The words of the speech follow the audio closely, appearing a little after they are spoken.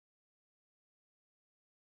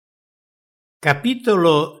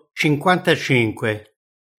Capitolo 55.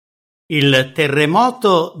 Il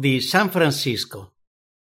terremoto di San Francisco.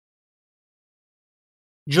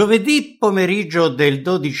 Giovedì pomeriggio del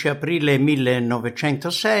 12 aprile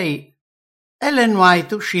 1906, Ellen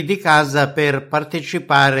White uscì di casa per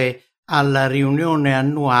partecipare alla riunione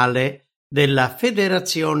annuale della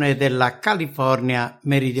Federazione della California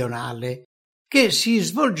Meridionale, che si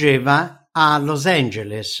svolgeva a Los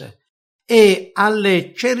Angeles, e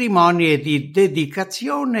alle cerimonie di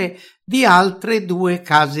dedicazione di altre due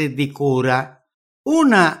case di cura,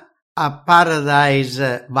 una a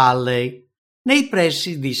Paradise Valley, nei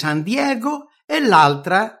pressi di San Diego, e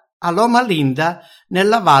l'altra a Loma Linda,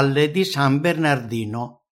 nella valle di San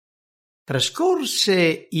Bernardino.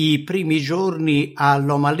 Trascorse i primi giorni a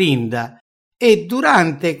Loma Linda e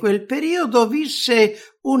durante quel periodo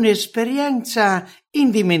visse un'esperienza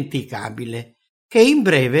indimenticabile, che in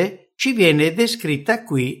breve ci viene descritta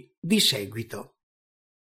qui di seguito.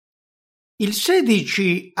 Il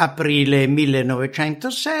 16 aprile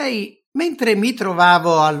 1906, mentre mi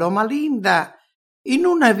trovavo a Loma Linda, in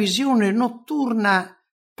una visione notturna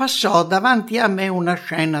passò davanti a me una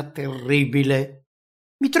scena terribile.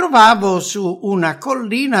 Mi trovavo su una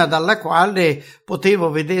collina dalla quale potevo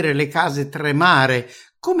vedere le case tremare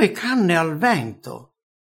come canne al vento.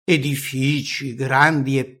 Edifici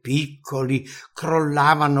grandi e piccoli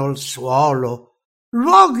crollavano al suolo,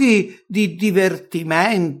 luoghi di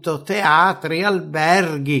divertimento, teatri,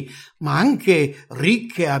 alberghi, ma anche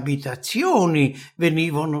ricche abitazioni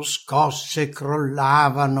venivano scosse e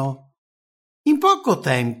crollavano. In poco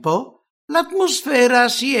tempo l'atmosfera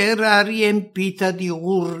si era riempita di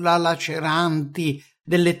urla laceranti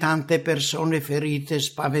delle tante persone ferite e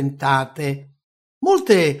spaventate.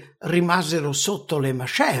 Molte rimasero sotto le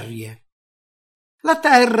macerie. La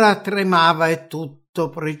terra tremava e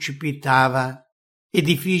tutto precipitava.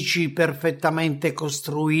 Edifici perfettamente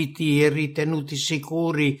costruiti e ritenuti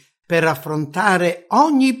sicuri per affrontare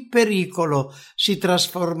ogni pericolo si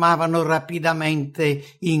trasformavano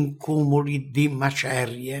rapidamente in cumuli di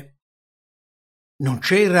macerie. Non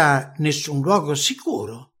c'era nessun luogo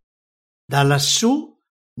sicuro. Da lassù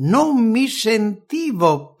non mi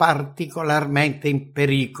sentivo particolarmente in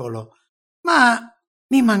pericolo, ma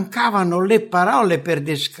mi mancavano le parole per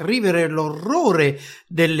descrivere l'orrore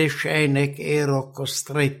delle scene che ero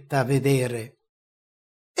costretta a vedere.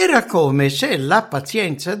 Era come se la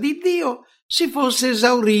pazienza di Dio si fosse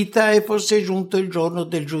esaurita e fosse giunto il giorno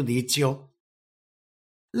del giudizio.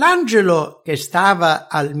 L'angelo che stava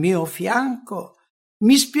al mio fianco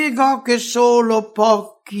mi spiegò che solo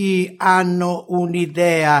pochi hanno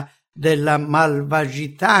un'idea della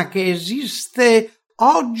malvagità che esiste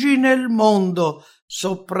oggi nel mondo,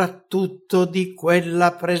 soprattutto di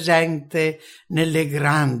quella presente nelle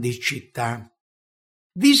grandi città.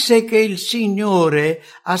 Disse che il Signore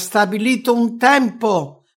ha stabilito un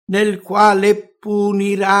tempo nel quale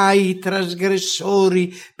punirà i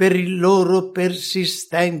trasgressori per il loro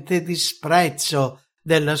persistente disprezzo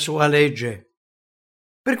della sua legge.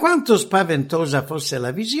 Per quanto spaventosa fosse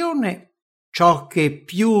la visione, ciò che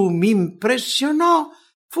più mi impressionò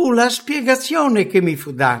fu la spiegazione che mi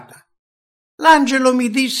fu data. L'angelo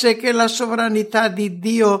mi disse che la sovranità di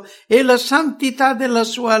Dio e la santità della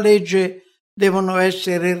sua legge devono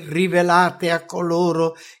essere rivelate a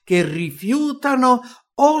coloro che rifiutano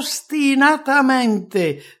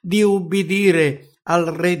ostinatamente di ubbidire al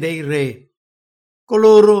Re dei Re.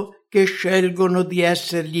 Coloro che scelgono di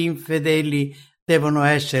essergli infedeli devono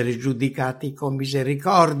essere giudicati con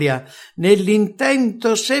misericordia,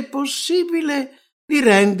 nell'intento, se possibile, di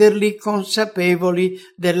renderli consapevoli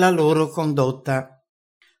della loro condotta.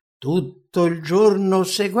 Tutto il giorno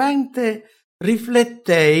seguente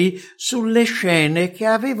riflettei sulle scene che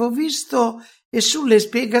avevo visto e sulle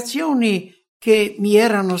spiegazioni che mi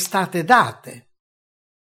erano state date.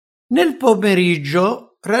 Nel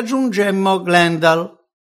pomeriggio raggiungemmo Glendale,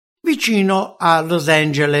 vicino a Los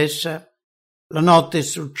Angeles. La notte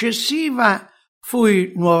successiva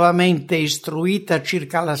fui nuovamente istruita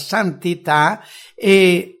circa la santità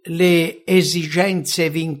e le esigenze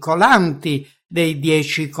vincolanti dei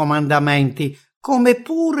 10 comandamenti, come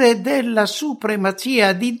pure della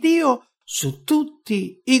supremazia di Dio su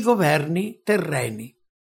tutti i governi terreni.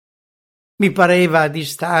 Mi pareva di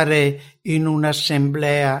stare in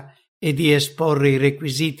un'assemblea e di esporre i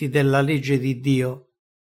requisiti della legge di Dio.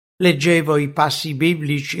 Leggevo i passi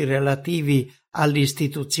biblici relativi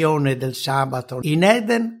all'istituzione del sabato in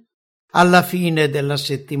Eden, alla fine della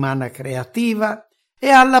settimana creativa e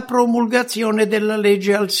alla promulgazione della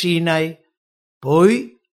legge al Sinai.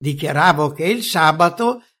 Poi dichiaravo che il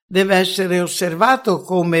sabato deve essere osservato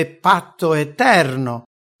come patto eterno,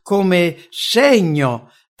 come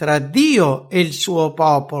segno tra Dio e il suo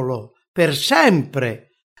popolo per sempre,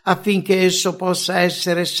 affinché esso possa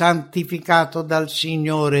essere santificato dal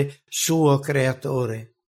Signore suo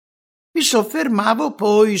creatore. Mi soffermavo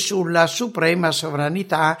poi sulla suprema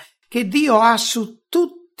sovranità che Dio ha su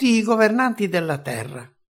tutti i governanti della terra.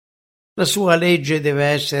 La sua legge deve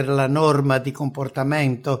essere la norma di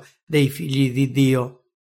comportamento dei figli di Dio.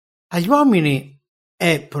 Agli uomini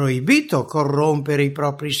è proibito corrompere i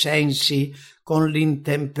propri sensi con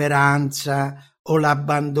l'intemperanza o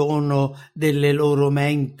l'abbandono delle loro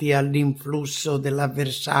menti all'influsso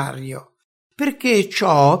dell'avversario, perché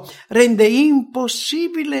ciò rende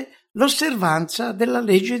impossibile l'osservanza della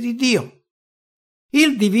legge di Dio.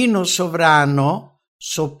 Il divino sovrano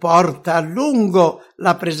sopporta a lungo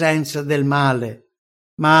la presenza del male,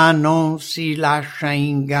 ma non si lascia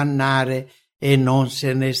ingannare e non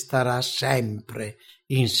se ne starà sempre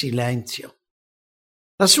in silenzio.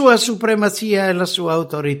 La sua supremazia e la sua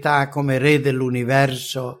autorità come re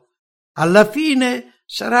dell'universo alla fine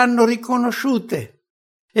saranno riconosciute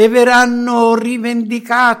e verranno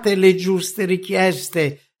rivendicate le giuste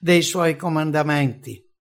richieste dei suoi comandamenti.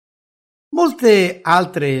 Molte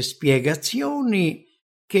altre spiegazioni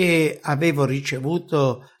che avevo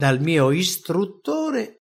ricevuto dal mio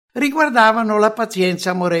istruttore riguardavano la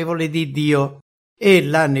pazienza amorevole di Dio e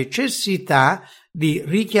la necessità di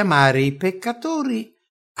richiamare i peccatori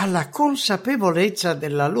alla consapevolezza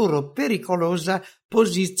della loro pericolosa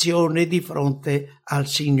posizione di fronte al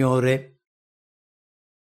Signore.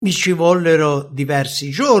 Mi ci vollero diversi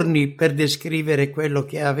giorni per descrivere quello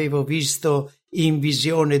che avevo visto in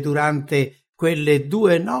visione durante quelle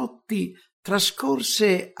 2 notti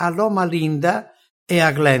trascorse a Loma Linda e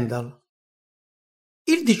a Glendale.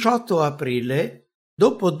 Il 18 aprile,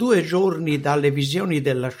 dopo 2 giorni dalle visioni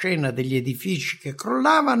della scena degli edifici che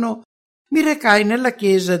crollavano, mi recai nella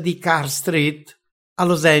chiesa di Carr Street a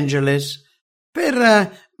Los Angeles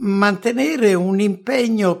per mantenere un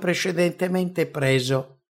impegno precedentemente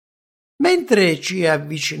preso. Mentre ci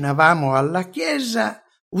avvicinavamo alla chiesa,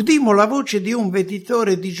 udimmo la voce di un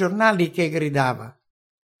venditore di giornali che gridava: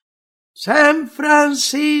 «San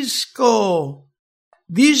Francisco!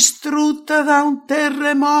 Distrutta da un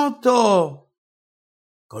terremoto!»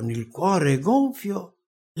 Con il cuore gonfio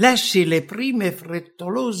lessi le prime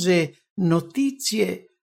frettolose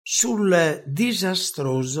notizie sul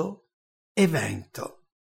disastroso evento.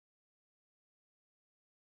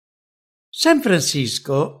 San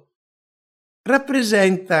Francisco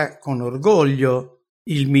rappresenta con orgoglio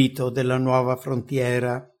il mito della nuova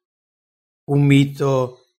frontiera, un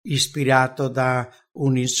mito ispirato da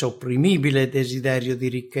un insopprimibile desiderio di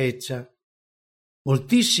ricchezza.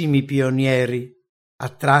 Moltissimi pionieri,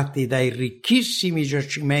 attratti dai ricchissimi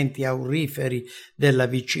giacimenti auriferi della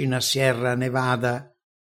vicina Sierra Nevada,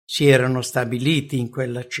 si erano stabiliti in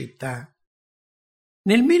quella città.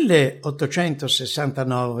 Nel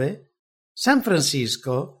 1869 San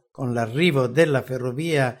Francisco, con l'arrivo della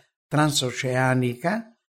ferrovia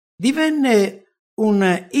transoceanica, divenne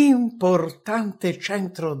un importante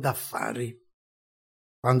centro d'affari.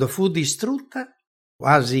 Quando fu distrutta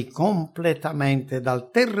quasi completamente dal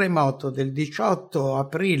terremoto del 18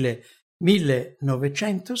 aprile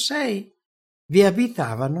 1906, vi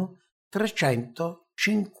abitavano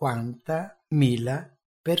 350.000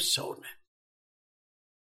 persone.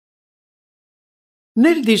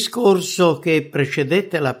 Nel discorso che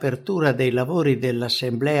precedette l'apertura dei lavori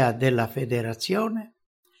dell'Assemblea della Federazione,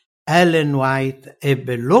 Ellen White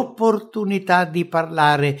ebbe l'opportunità di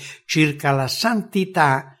parlare circa la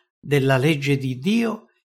santità della legge di Dio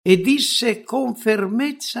e disse con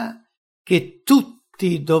fermezza che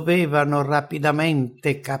tutti dovevano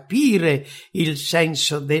rapidamente capire il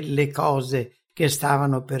senso delle cose che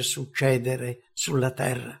stavano per succedere sulla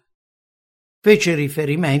terra. Fece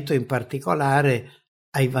riferimento in particolare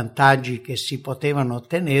ai vantaggi che si potevano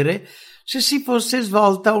ottenere se si fosse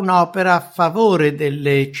svolta un'opera a favore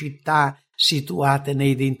delle città situate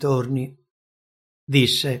nei dintorni.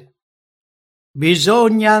 Disse: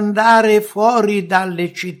 «Bisogna andare fuori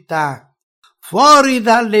dalle città, fuori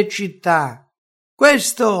dalle città.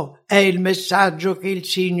 Questo è il messaggio che il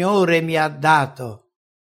Signore mi ha dato.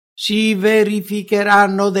 Si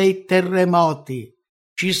verificheranno dei terremoti,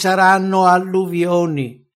 ci saranno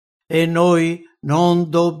alluvioni e noi non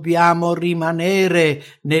dobbiamo rimanere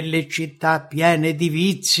nelle città piene di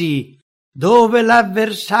vizi, dove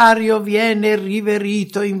l'avversario viene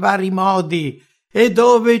riverito in vari modi e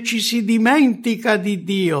dove ci si dimentica di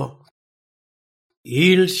Dio.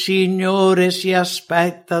 Il Signore si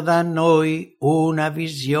aspetta da noi una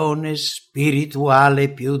visione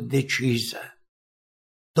spirituale più decisa.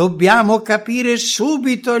 Dobbiamo capire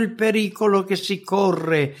subito il pericolo che si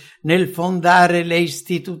corre nel fondare le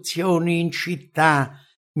istituzioni in città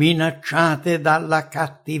minacciate dalla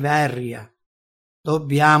cattiveria.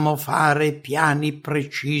 Dobbiamo fare piani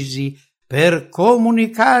precisi per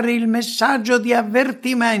comunicare il messaggio di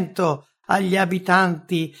avvertimento agli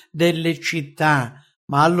abitanti delle città,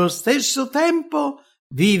 ma allo stesso tempo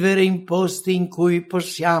vivere in posti in cui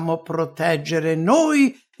possiamo proteggere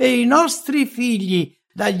noi e i nostri figli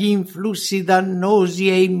dagli influssi dannosi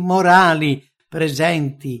e immorali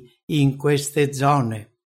presenti in queste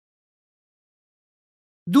zone.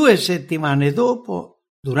 2 settimane dopo,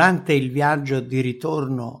 durante il viaggio di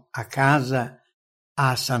ritorno a casa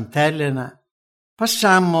a Sant'Elena,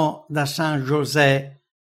 passammo da San José,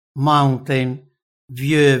 Mountain,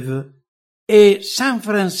 Vieuve e San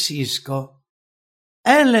Francisco.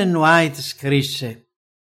 Ellen White scrisse: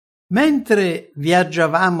 mentre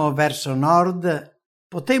viaggiavamo verso nord,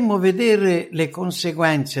 potemmo vedere le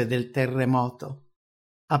conseguenze del terremoto.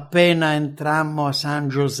 Appena entrammo a San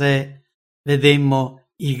José, vedemmo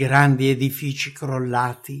i grandi edifici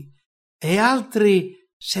crollati e altri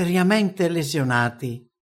seriamente lesionati.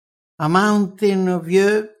 A Mountain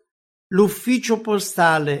View, l'ufficio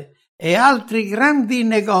postale e altri grandi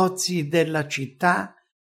negozi della città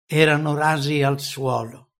erano rasi al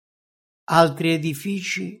suolo. Altri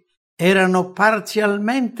edifici erano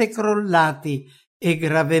parzialmente crollati e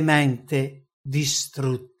gravemente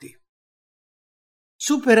distrutti.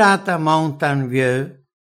 Superata Mountain View,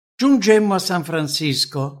 giungemmo a San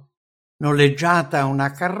Francisco. Noleggiata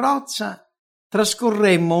una carrozza,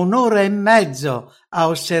 trascorremmo 1 ora e mezzo a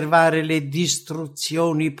osservare le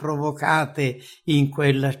distruzioni provocate in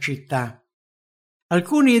quella città.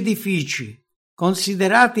 Alcuni edifici,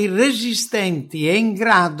 considerati resistenti e in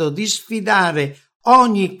grado di sfidare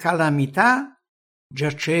ogni calamità,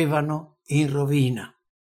 giacevano in rovina.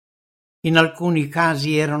 In alcuni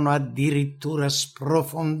casi erano addirittura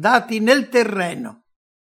sprofondati nel terreno.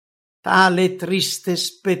 Tale triste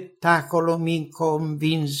spettacolo mi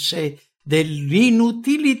convinse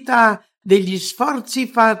dell'inutilità degli sforzi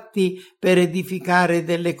fatti per edificare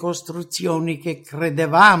delle costruzioni che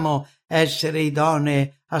credevamo essere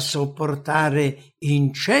idonee a sopportare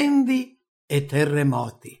incendi e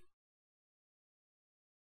terremoti.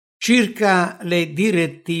 Circa le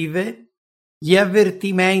direttive, gli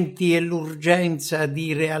avvertimenti e l'urgenza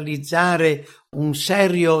di realizzare un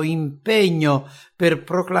serio impegno per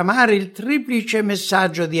proclamare il triplice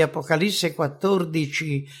messaggio di Apocalisse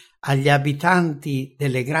 14 agli abitanti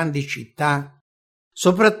delle grandi città,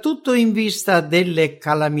 soprattutto in vista delle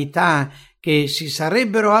calamità che si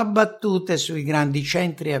sarebbero abbattute sui grandi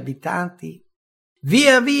centri abitati,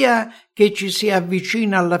 via via che ci si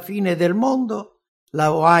avvicina alla fine del mondo,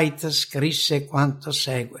 la White scrisse quanto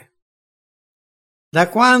segue. Da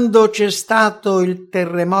quando c'è stato il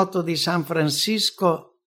terremoto di San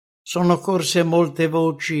Francisco, sono corse molte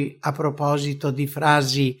voci a proposito di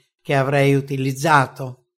frasi che avrei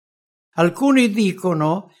utilizzato. Alcuni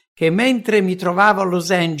dicono che mentre mi trovavo a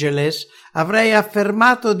Los Angeles avrei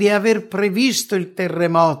affermato di aver previsto il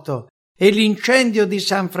terremoto e l'incendio di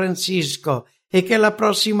San Francisco e che la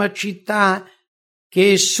prossima città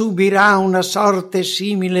che subirà una sorte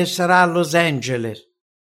simile sarà Los Angeles.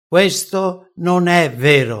 Questo non è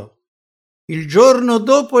vero. Il giorno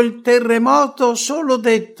dopo il terremoto ho solo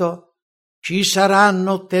detto: ci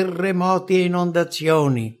saranno terremoti e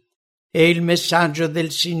inondazioni, e il messaggio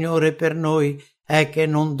del Signore per noi è che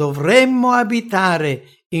non dovremmo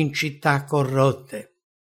abitare in città corrotte.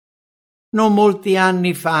 Non molti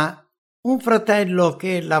anni fa, un fratello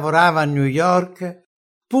che lavorava a New York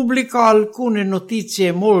pubblicò alcune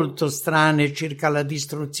notizie molto strane circa la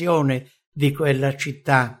distruzione di quella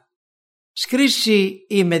città. Scrissi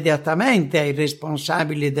immediatamente ai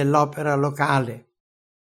responsabili dell'opera locale,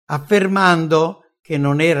 affermando che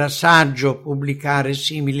non era saggio pubblicare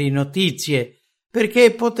simili notizie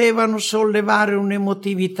perché potevano sollevare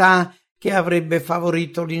un'emotività che avrebbe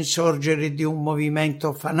favorito l'insorgere di un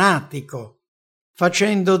movimento fanatico,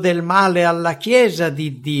 facendo del male alla Chiesa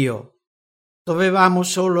di Dio. Dovevamo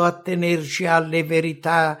solo attenerci alle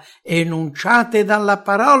verità enunciate dalla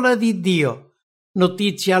parola di Dio.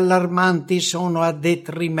 Notizie allarmanti sono a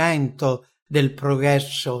detrimento del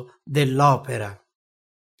progresso dell'opera.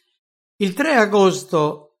 Il 3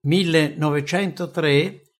 agosto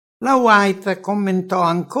 1903 la White commentò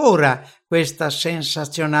ancora questa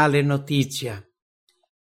sensazionale notizia.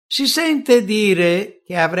 Si sente dire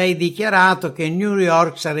che avrei dichiarato che New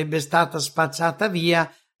York sarebbe stata spazzata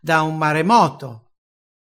via da un maremoto.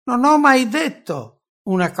 Non ho mai detto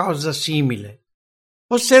una cosa simile.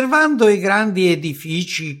 Osservando i grandi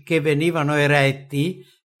edifici che venivano eretti,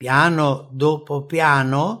 piano dopo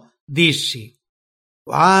piano, dissi: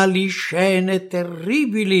 quali scene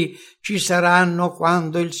terribili ci saranno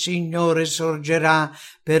quando il Signore sorgerà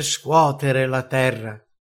per scuotere la terra.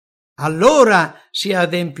 Allora si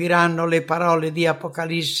adempiranno le parole di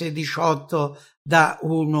Apocalisse 18 da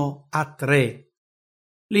 1 a 3.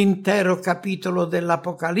 L'intero capitolo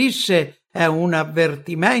dell'Apocalisse è un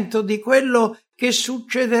avvertimento di quello che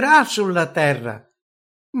succederà sulla terra,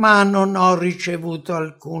 ma non ho ricevuto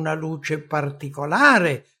alcuna luce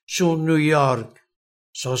particolare su New York.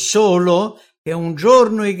 So solo che un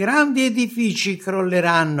giorno i grandi edifici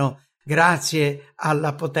crolleranno grazie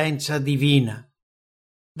alla potenza divina.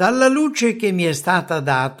 Dalla luce che mi è stata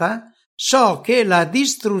data, so che la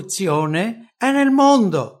distruzione è nel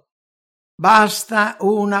mondo. Basta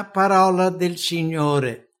una parola del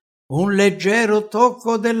Signore, un leggero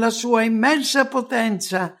tocco della sua immensa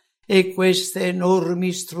potenza e queste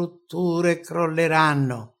enormi strutture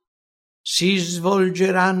crolleranno. Si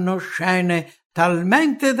svolgeranno scene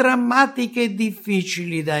talmente drammatiche e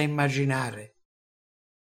difficili da immaginare.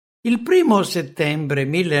 Il 1 settembre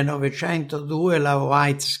 1902 la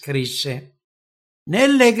White scrisse: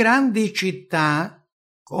 «Nelle grandi città,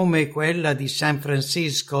 come quella di San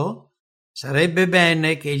Francisco, sarebbe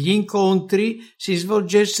bene che gli incontri si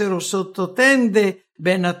svolgessero sotto tende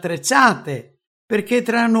ben attrezzate, perché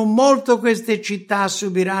tra non molto queste città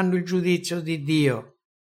subiranno il giudizio di Dio.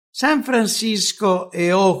 San Francisco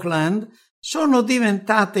e Oakland sono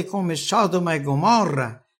diventate come Sodoma e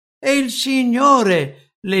Gomorra e il Signore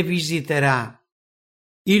le visiterà».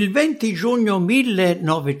 Il 20 giugno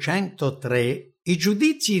 1903 i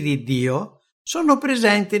giudizi di Dio sono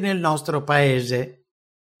presenti nel nostro paese.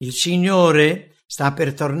 Il Signore sta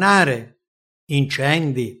per tornare.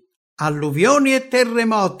 Incendi, alluvioni e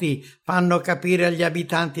terremoti fanno capire agli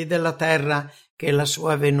abitanti della terra che la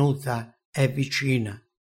sua venuta è vicina.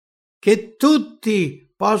 Che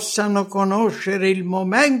tutti possano conoscere il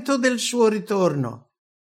momento del suo ritorno.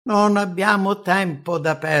 Non abbiamo tempo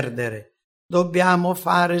da perdere. Dobbiamo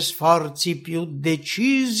fare sforzi più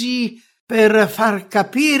decisi per far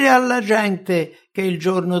capire alla gente che il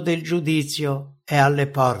giorno del giudizio è alle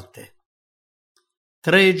porte.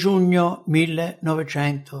 3 giugno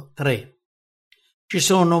 1903. Ci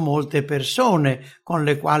sono molte persone con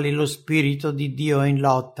le quali lo Spirito di Dio è in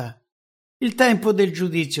lotta. Il tempo del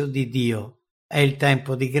giudizio di Dio è il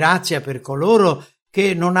tempo di grazia per coloro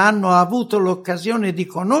che non hanno avuto l'occasione di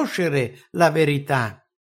conoscere la verità.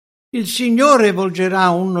 Il Signore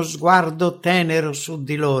volgerà uno sguardo tenero su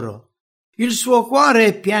di loro. Il suo cuore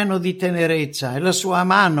è pieno di tenerezza e la sua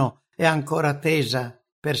mano è ancora tesa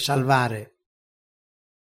per salvare.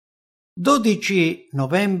 12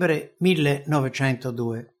 novembre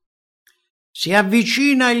 1902. Si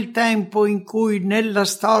avvicina il tempo in cui nella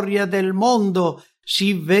storia del mondo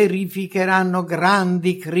si verificheranno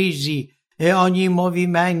grandi crisi e ogni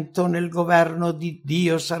movimento nel governo di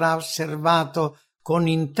Dio sarà osservato con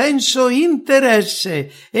intenso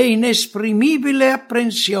interesse e inesprimibile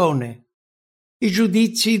apprensione. I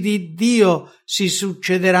giudizi di Dio si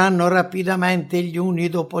succederanno rapidamente gli uni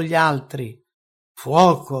dopo gli altri.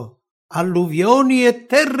 Fuoco, alluvioni e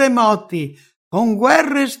terremoti, con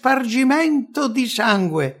guerre e spargimento di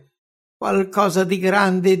sangue. Qualcosa di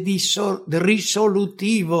grande e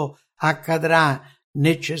risolutivo accadrà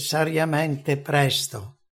necessariamente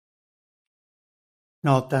presto.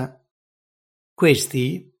 Nota: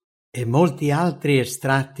 questi e molti altri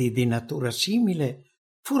estratti di natura simile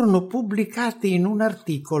furono pubblicati in un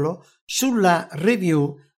articolo sulla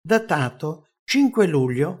Review datato 5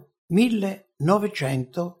 luglio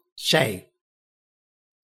 1906.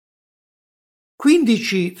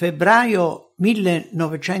 15 febbraio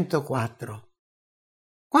 1904.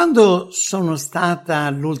 Quando sono stata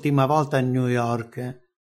l'ultima volta a New York,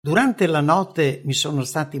 durante la notte mi sono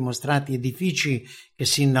stati mostrati edifici che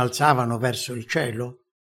si innalzavano verso il cielo.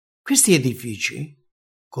 Questi edifici,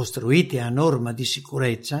 costruiti a norma di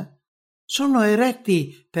sicurezza, sono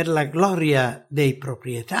eretti per la gloria dei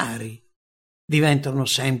proprietari. Diventano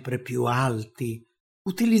sempre più alti,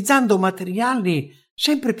 utilizzando materiali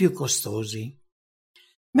sempre più costosi.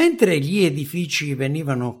 Mentre gli edifici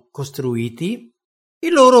venivano costruiti, i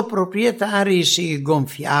loro proprietari si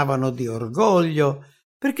gonfiavano di orgoglio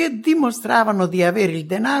perché dimostravano di avere il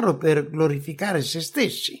denaro per glorificare se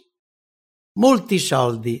stessi. Molti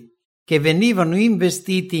soldi che venivano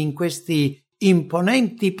investiti in questi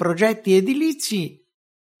imponenti progetti edilizi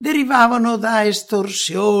derivavano da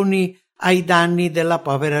estorsioni ai danni della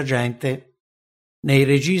povera gente. Nei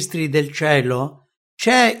registri del cielo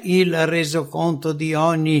c'è il resoconto di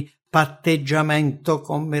ogni patteggiamento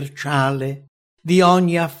commerciale, di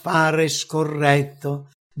ogni affare scorretto,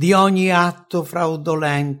 di ogni atto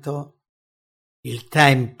fraudolento. Il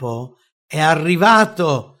tempo è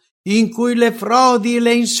arrivato in cui le frodi e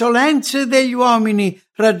le insolenze degli uomini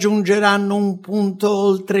raggiungeranno un punto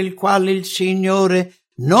oltre il quale il Signore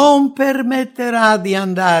non permetterà di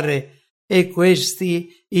andare, e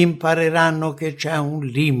questi impareranno che c'è un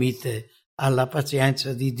limite alla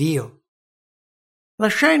pazienza di Dio. La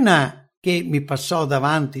scena che mi passò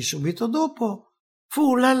davanti subito dopo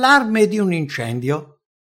fu l'allarme di un incendio.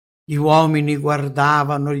 Gli uomini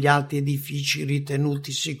guardavano gli alti edifici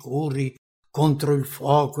ritenuti sicuri contro il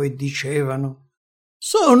fuoco e dicevano: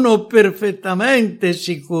 «Sono perfettamente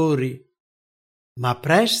sicuri». Ma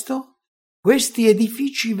presto questi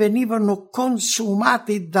edifici venivano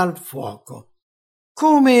consumati dal fuoco,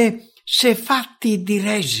 come se fatti di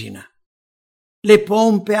resina. Le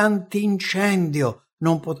pompe antincendio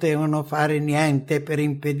non potevano fare niente per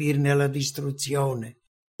impedirne la distruzione.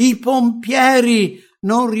 I pompieri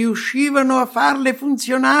non riuscivano a farle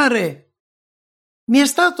funzionare. Mi è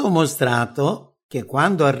stato mostrato che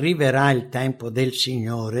quando arriverà il tempo del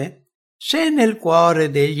Signore, se nel cuore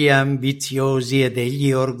degli ambiziosi e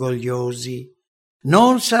degli orgogliosi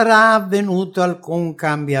non sarà avvenuto alcun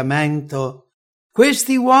cambiamento,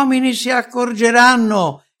 questi uomini si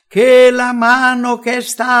accorgeranno che la mano che è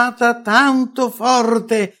stata tanto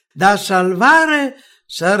forte da salvare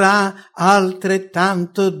sarà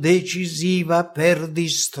altrettanto decisiva per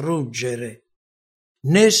distruggere.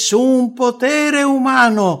 Nessun potere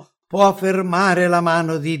umano può fermare la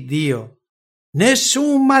mano di Dio.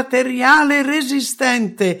 Nessun materiale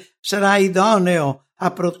resistente sarà idoneo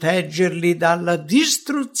a proteggerli dalla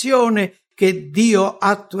distruzione che Dio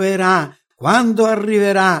attuerà quando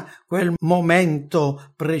arriverà quel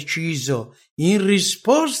momento preciso, in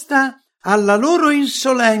risposta alla loro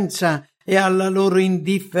insolenza e alla loro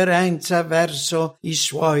indifferenza verso i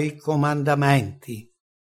suoi comandamenti.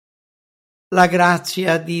 La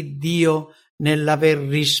grazia di Dio nell'aver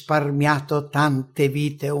risparmiato tante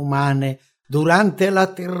vite umane durante la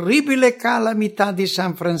terribile calamità di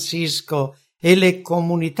San Francisco e le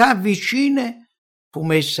comunità vicine fu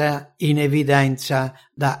messa in evidenza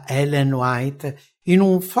da Ellen White in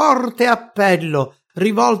un forte appello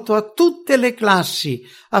rivolto a tutte le classi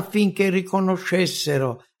affinché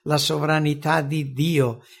riconoscessero la sovranità di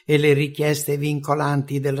Dio e le richieste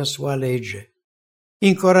vincolanti della sua legge.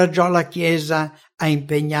 Incoraggiò la Chiesa a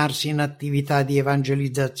impegnarsi in attività di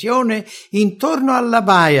evangelizzazione intorno alla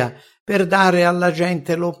baia per dare alla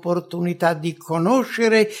gente l'opportunità di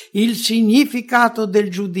conoscere il significato del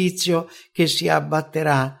giudizio che si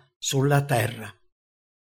abbatterà sulla terra.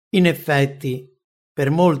 In effetti, per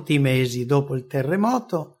molti mesi dopo il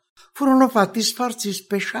terremoto, furono fatti sforzi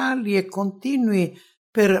speciali e continui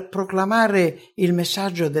per proclamare il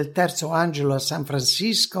messaggio del terzo angelo a San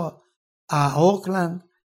Francisco, a Auckland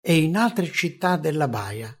e in altre città della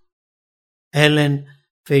baia. Ellen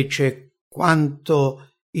fece quanto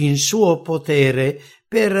in suo potere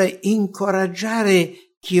per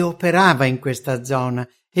incoraggiare chi operava in questa zona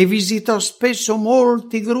e visitò spesso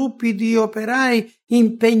molti gruppi di operai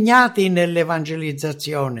impegnati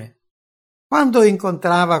nell'evangelizzazione. Quando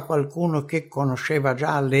incontrava qualcuno che conosceva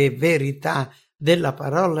già le verità della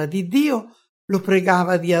parola di Dio, lo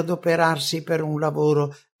pregava di adoperarsi per un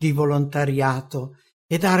lavoro di volontariato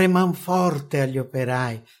e dare manforte agli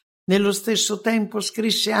operai. Nello stesso tempo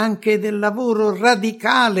scrisse anche del lavoro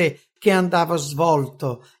radicale che andava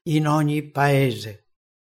svolto in ogni paese.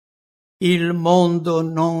 Il mondo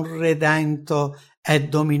non redento è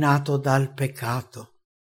dominato dal peccato.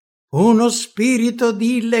 Uno spirito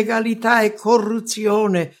di illegalità e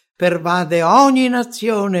corruzione pervade ogni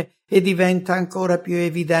nazione e diventa ancora più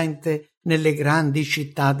evidente nelle grandi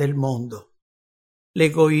città del mondo.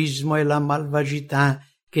 L'egoismo e la malvagità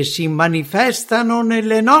che si manifestano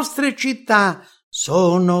nelle nostre città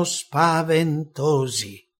sono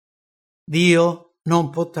spaventosi. Dio non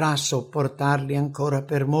potrà sopportarli ancora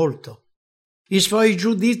per molto. I suoi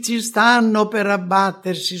giudizi stanno per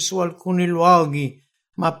abbattersi su alcuni luoghi,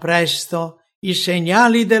 ma presto i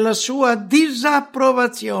segnali della sua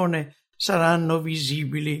disapprovazione saranno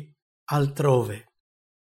visibili altrove.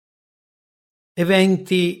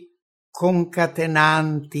 Eventi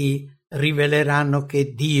concatenanti riveleranno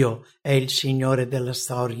che Dio è il Signore della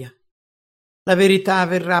storia. La verità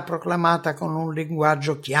verrà proclamata con un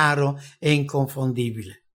linguaggio chiaro e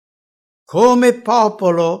inconfondibile. Come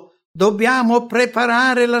popolo dobbiamo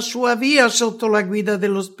preparare la sua via sotto la guida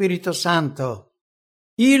dello Spirito Santo.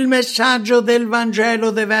 Il messaggio del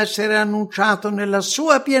Vangelo deve essere annunciato nella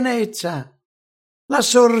sua pienezza. La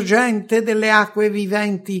sorgente delle acque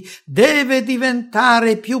viventi deve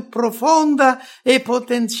diventare più profonda e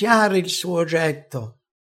potenziare il suo getto.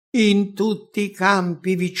 In tutti i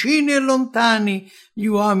campi, vicini e lontani, gli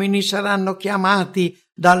uomini saranno chiamati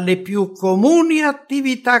dalle più comuni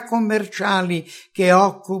attività commerciali che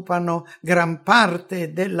occupano gran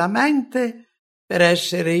parte della mente per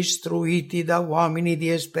essere istruiti da uomini di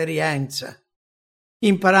esperienza.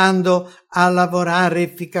 Imparando a lavorare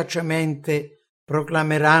efficacemente,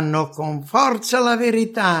 proclameranno con forza la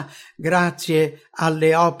verità grazie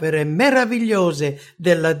alle opere meravigliose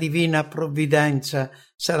della divina provvidenza.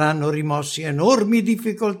 Saranno rimossi enormi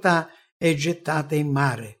difficoltà e gettate in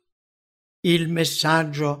mare. Il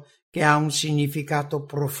messaggio, che ha un significato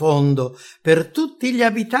profondo per tutti gli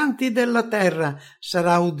abitanti della terra,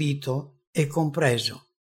 sarà udito e compreso.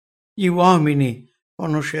 Gli uomini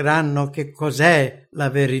conosceranno che cos'è la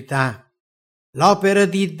verità. L'opera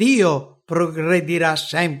di Dio progredirà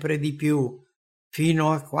sempre di più,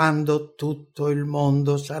 fino a quando tutto il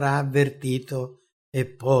mondo sarà avvertito e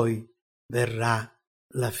poi verrà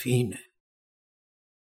la fine.